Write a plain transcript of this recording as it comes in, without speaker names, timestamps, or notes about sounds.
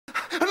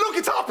Look,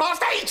 it's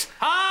 8:30!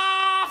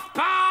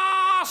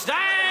 8:30!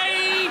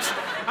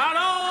 And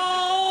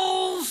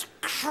all's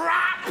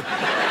crap!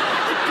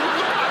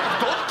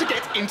 I've got to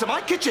get into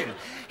my kitchen.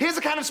 Here's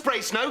a can of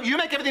spray snow. You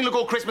make everything look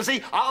all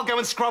Christmassy. I'll go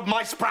and scrub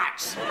my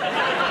sprats.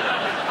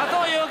 I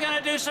thought you were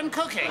going to do some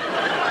cooking.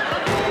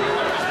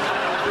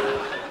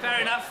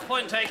 Fair enough.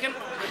 Point taken.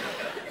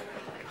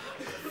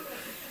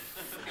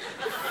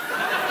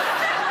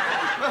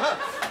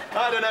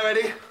 I don't know,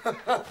 Eddie.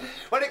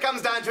 When it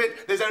comes down to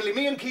it, there's only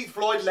me and Keith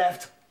Floyd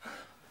left.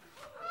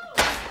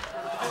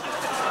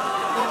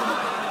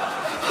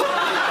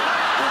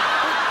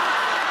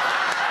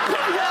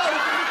 Bloody hell!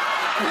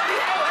 Bloody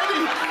hell,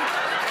 Eddie!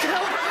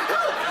 Help!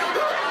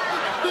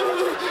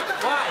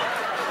 Why?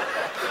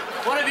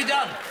 What have you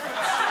done? I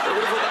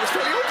would have thought that was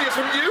fairly obvious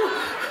from you.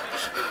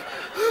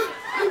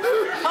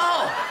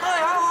 Oh,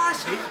 I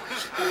see.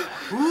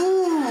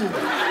 Ooh.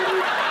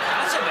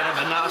 That's a bit of a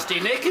nasty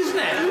nick, isn't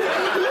it?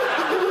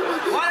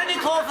 Why don't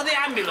you call for the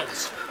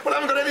ambulance? Well, I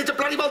haven't got anything to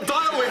bloody well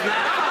dial with now,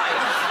 have I?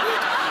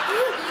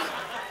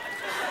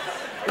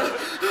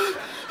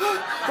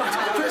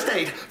 Right,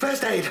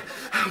 first aid.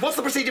 What's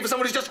the procedure for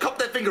someone who's just chopped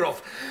their finger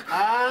off?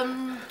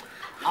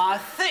 I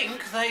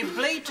think they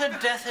bleed to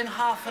death in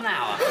half an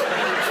hour.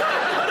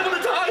 I don't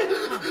want to die!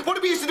 What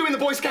did we used to do in the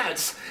Boy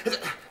Scouts?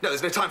 No,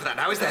 there's no time for that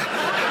now, is there?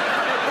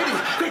 Eddie,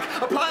 quick,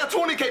 apply a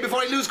tourniquet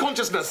before I lose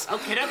consciousness.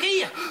 Okie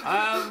dokie.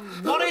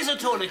 What is a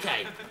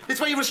tourniquet? It's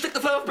where you restrict the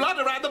flow of blood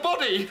around the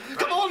body.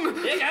 Come on!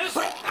 Here goes.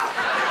 Yep,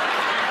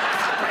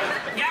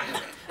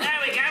 there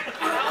we go.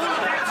 All the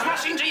blood's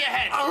rushing to your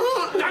head.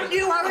 Don't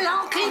you worry,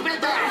 I'll keep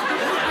it there.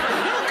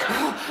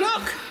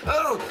 Look.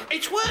 Oh.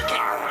 It's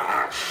working.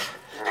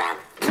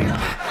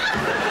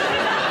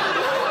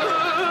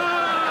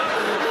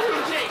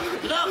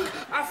 Look,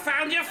 I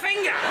found your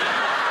finger.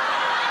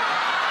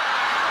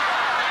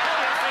 Pull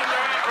your finger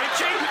out,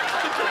 Richie.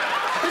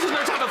 This is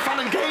no time for fun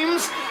and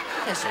games.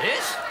 Yes, it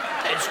is.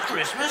 It's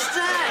Christmas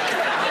Day.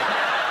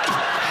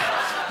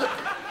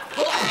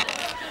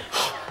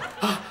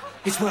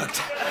 It's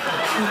worked.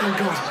 Oh, thank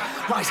God.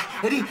 Right,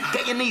 Eddie,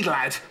 get your needle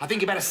out. I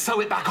think you better sew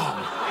it back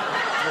on.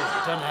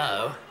 Oh, don't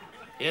know.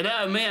 You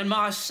know, me and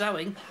my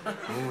sewing.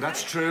 Oh,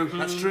 that's true,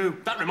 that's true.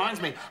 That reminds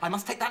me, I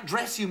must take that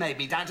dress you made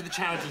me down to the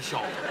charity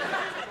shop.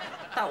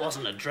 That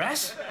wasn't a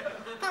dress.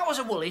 That was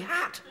a woolly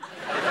hat.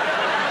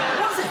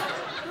 Was it?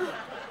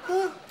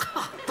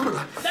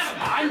 Never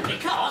mind,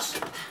 because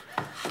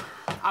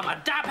I'm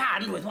a dab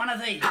hand with one of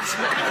these.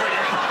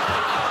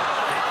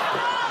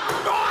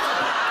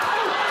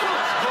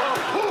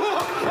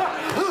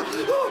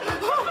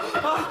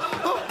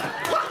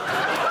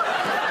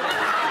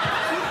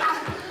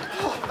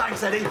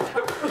 Thanks, Eddie.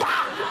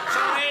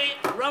 Sorry,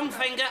 wrong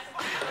finger.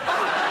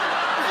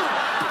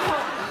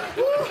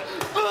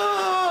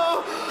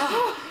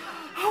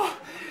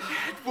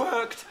 It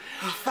worked.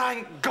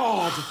 Thank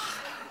God.